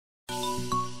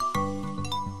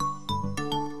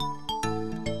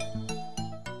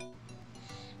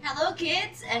Hello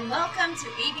kids, and welcome to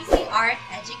ABC Art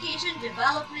Education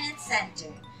Development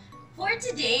Center. For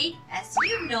today, as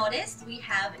you've noticed, we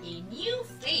have a new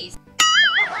face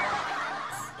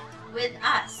with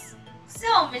us. So,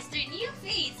 Mr. New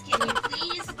Face, can you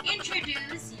please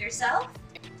introduce yourself?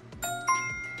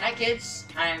 Hi kids,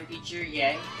 I'm Teacher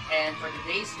Yeng, and for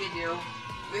today's video,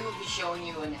 we will be showing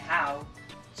you on how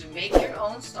to make your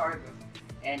own storybook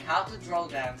and how to draw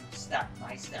them step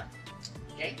by step.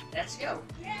 Okay, let's go!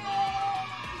 Yay!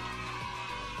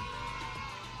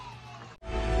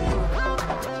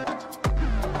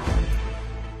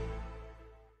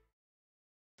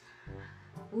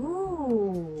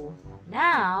 Ooh,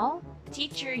 now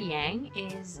Teacher Yeng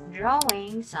is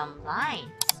drawing some lines,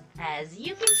 as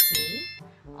you can see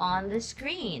on the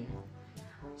screen.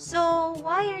 So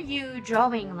why are you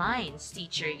drawing lines,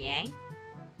 Teacher Yeng?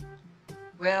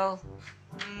 Well,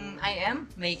 I am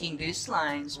making these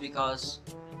lines because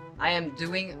I am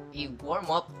doing a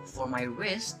warm-up for my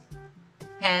wrist,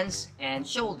 hands, and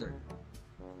shoulder.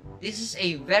 This is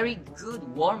a very good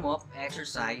warm-up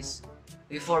exercise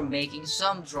before making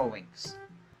some drawings,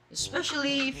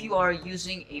 especially if you are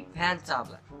using a pen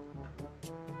tablet.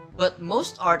 But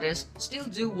most artists still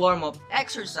do warm-up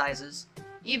exercises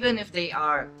even if they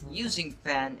are using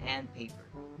pen and paper.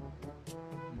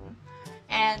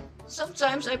 And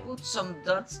sometimes I put some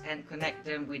dots and connect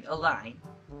them with a line,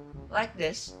 like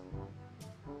this.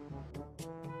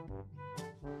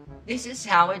 This is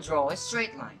how I draw a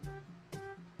straight line.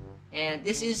 And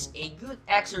this is a good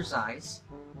exercise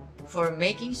for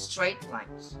making straight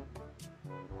lines.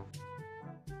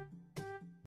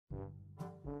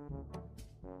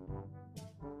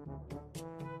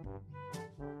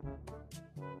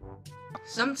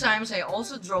 Sometimes I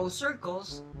also draw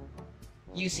circles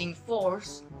using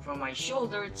force from my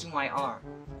shoulder to my arm.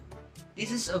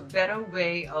 This is a better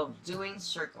way of doing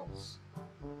circles.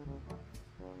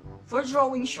 For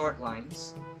drawing short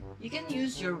lines, you can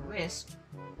use your wrist,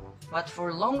 but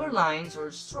for longer lines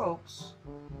or strokes,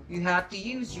 you have to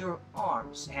use your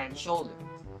arms and shoulder.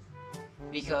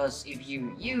 Because if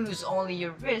you use only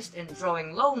your wrist in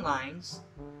drawing long lines,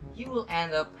 you will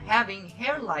end up having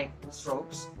hair-like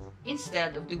strokes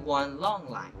instead of the one long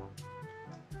line.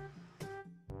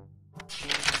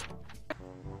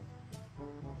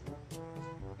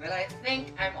 Well, I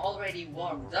think I'm already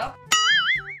warmed up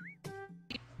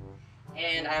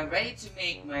and I'm ready to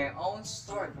make my own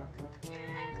storybook.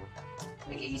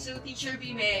 Okay, so Teacher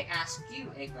B, may I ask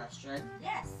you a question?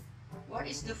 Yes. What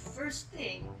is the first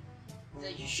thing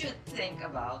that you should think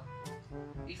about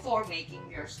before making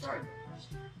your storybook?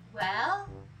 Well,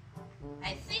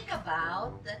 I think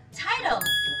about the title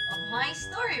of my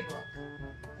storybook.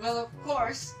 Well, of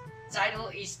course, title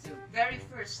is the very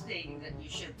first thing that you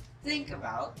should think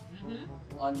about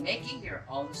on making your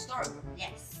own storybook.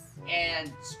 Yes.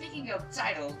 And speaking of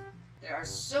title, there are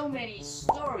so many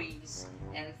stories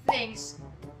and things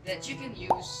that you can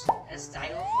use as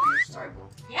title for your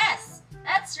storybook. Yes,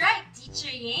 that's right, Teacher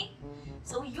Yeng.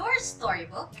 So your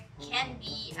storybook can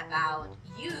be about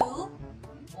you,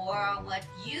 or what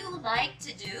you like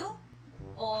to do,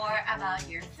 or about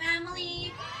your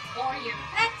family, or your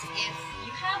pet if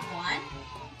you have one,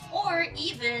 or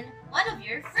even one of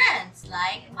your friends,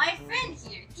 like my friend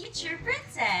here, Teacher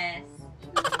Princess.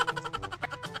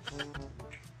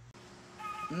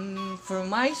 For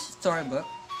my storybook,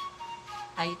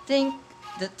 I think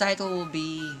the title will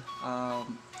be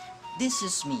This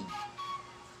Is Me.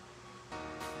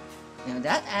 Now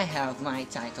that I have my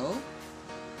title,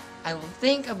 I will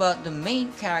think about the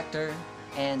main character,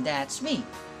 and that's me.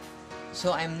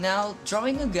 So I'm now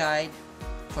drawing a guide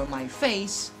for my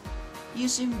face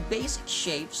using basic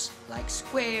shapes like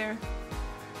square,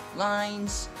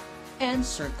 lines, and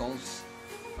circles.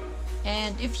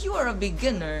 And if you are a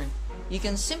beginner, you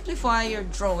can simplify your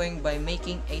drawing by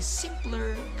making a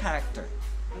simpler character.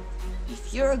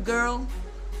 If you're a girl,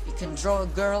 you can draw a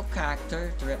girl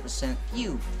character to represent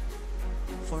you.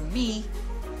 For me,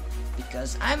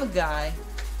 because I'm a guy,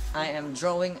 I am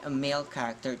drawing a male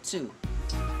character too.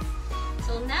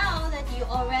 So now that you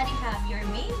already have your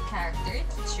main character,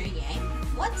 Teacher Yeng,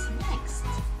 what's next?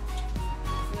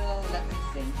 Well, let me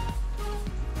think.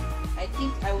 I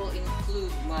think I will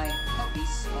include my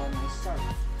hobbies on my story.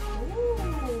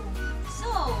 Ooh. So,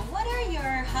 what are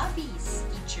your hobbies,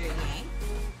 Teacher Yeng?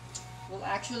 Well,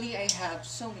 actually, I have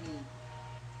so many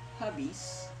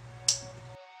hobbies.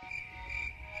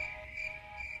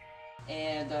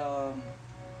 And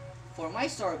for my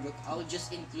storybook, I'll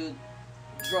just include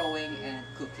drawing and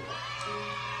cooking.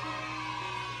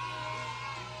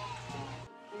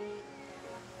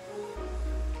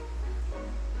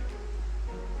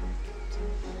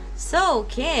 So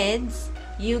kids,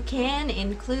 you can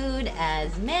include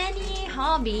as many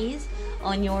hobbies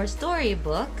on your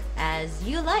storybook as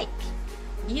you like.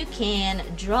 You can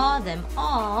draw them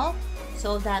all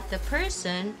so that the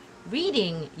person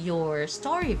reading your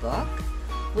storybook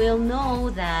will know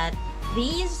that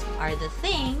these are the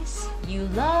things you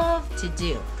love to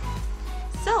do.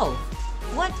 So,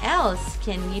 what else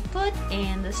can we put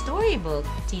in the storybook,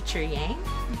 Teacher Yang,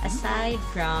 aside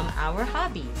from our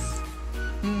hobbies?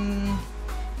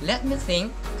 Let me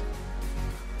think.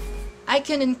 I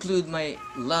can include my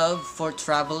love for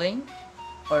traveling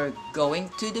or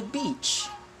going to the beach.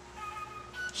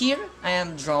 Here I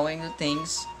am drawing the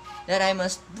things that I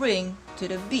must bring to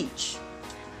the beach.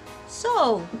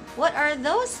 So, what are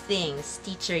those things,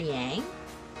 Teacher Yang?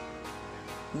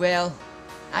 Well,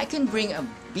 I can bring a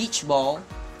beach ball,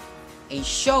 a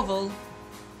shovel,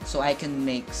 so I can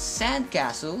make sand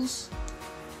castles,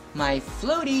 my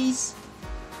floaties,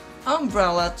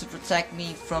 umbrella to protect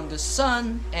me from the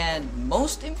sun, and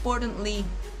most importantly,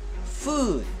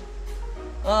 food.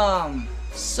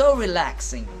 So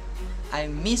relaxing. I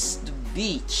miss the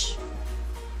beach.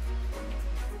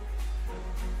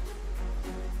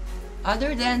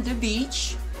 Other than the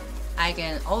beach, I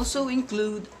can also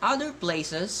include other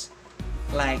places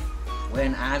like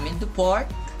when I'm in the park.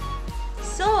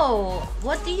 So,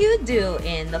 what do you do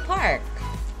in the park?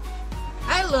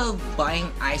 I love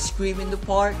buying ice cream in the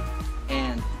park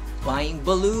and buying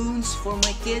balloons for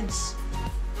my kids.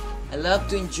 I love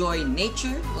to enjoy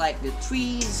nature like the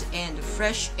trees and the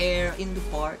fresh air in the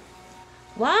park.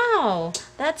 Wow,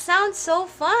 that sounds so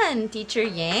fun, Teacher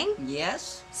Yang.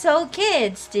 Yes? So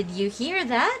kids, did you hear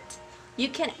that? You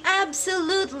can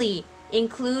absolutely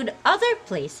include other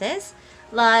places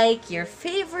like your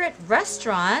favorite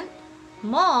restaurant,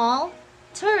 mall,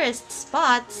 tourist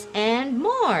spots, and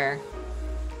more.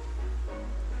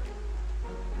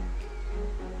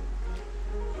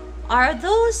 Are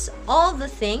those all the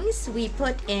things we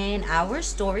put in our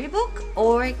storybook,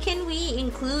 or can we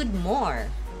include more?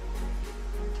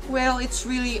 Well, it's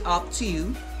really up to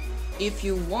you. If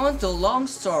you want a long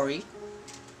story,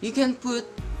 you can put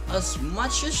as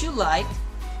much as you like.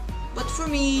 But for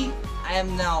me, I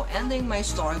am now ending my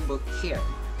storybook here.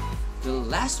 The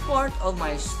last part of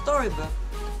my storybook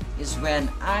is when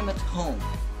I'm at home.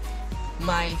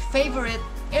 My favorite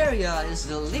area is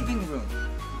the living room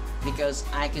because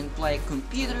I can play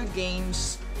computer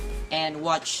games and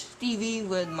watch TV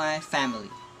with my family.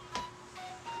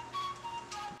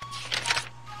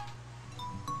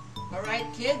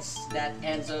 Alright kids, that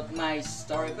ends up my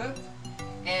storybook.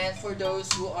 And for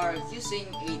those who are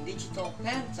using a digital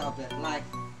pen tablet like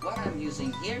what I'm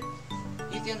using here,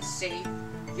 you can save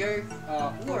your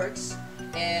works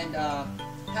and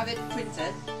have it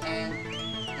printed and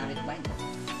have it binded.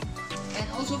 And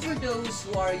also for those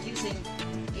who are using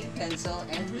a pencil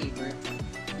and paper,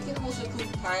 you can also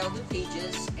compile the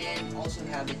pages and also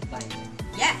have it binded.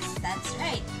 Yes, that's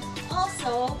right.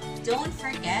 Also, don't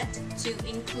forget to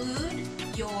include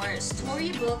your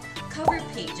storybook cover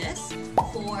pages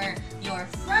for your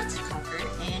front cover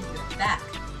and your back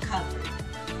cover.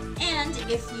 And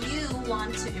if you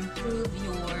want to improve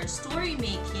your story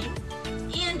making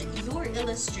and your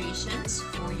illustrations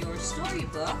for your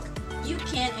storybook, you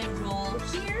can enroll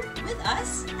here with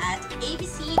us at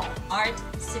ABC Art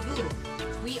Cebu.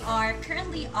 We are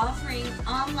currently offering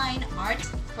online art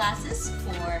classes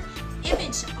for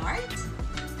image art,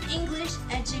 English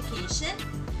education,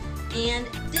 and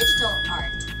digital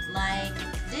art like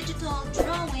digital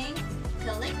drawing,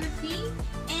 calligraphy,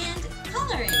 and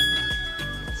coloring.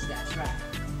 Yes, that's right.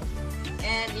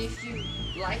 And if you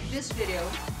like this video,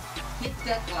 hit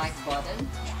that like button.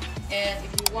 And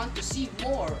if you want to see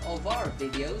more of our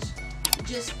videos,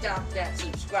 just tap that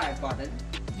subscribe button.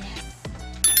 Yes.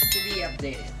 To be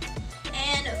updated.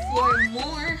 And for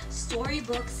more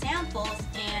storybook samples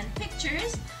and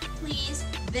pictures, please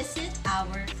visit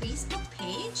our Facebook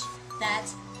page.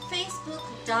 That's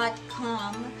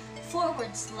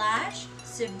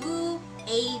facebook.com/Cebu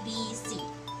ABC.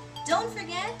 Don't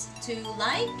forget to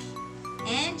like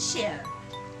and share.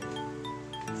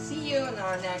 See you in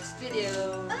our next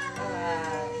video. Bye.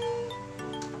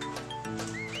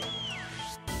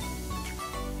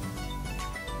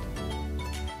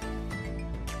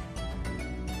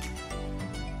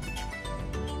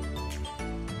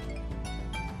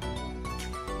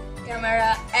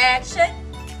 Camera action.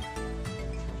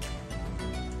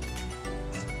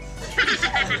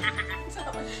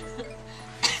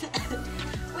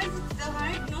 Wait, it's so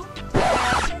hard, no?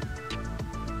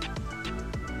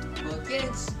 Well,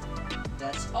 kids,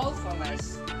 that's all from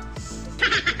us.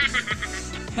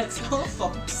 That's all,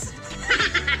 folks.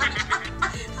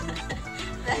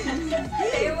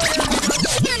 There are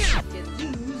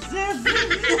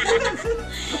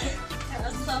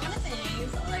so many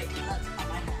things like that's on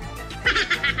my head.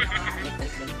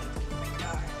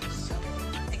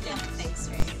 I can't think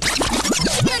straight.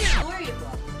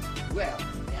 Storybook. Well,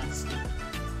 that's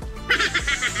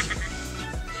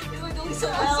We were doing so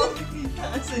well.